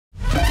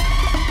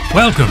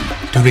Welcome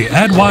to the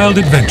Adwild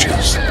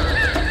Adventures.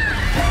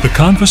 The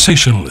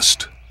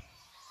Conversationalist.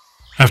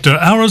 After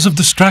hours of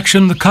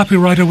distraction, the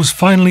copywriter was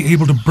finally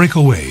able to break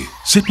away,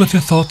 sit with their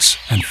thoughts,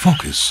 and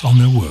focus on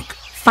their work.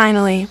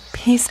 Finally,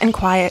 peace and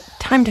quiet.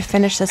 Time to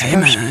finish this Hey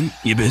man,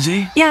 you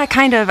busy? Yeah,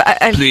 kind of.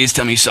 Please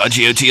tell me you saw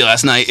GOT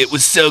last night. It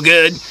was so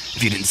good.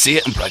 If you didn't see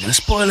it, I'm probably gonna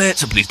spoil it,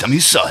 so please tell me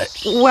you saw it.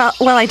 Well,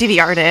 I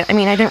DVR'd it. I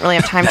mean, I didn't really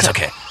have time That's to...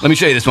 okay. Let me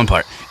show you this one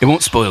part. It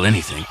won't spoil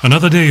anything.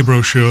 Another day,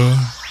 brochure.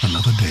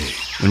 Another day.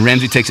 When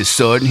Ramsey takes his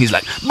sword and he's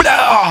like,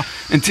 blah!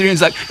 And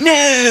Tyrion's like,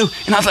 no!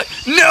 And I was like,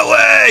 no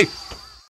way!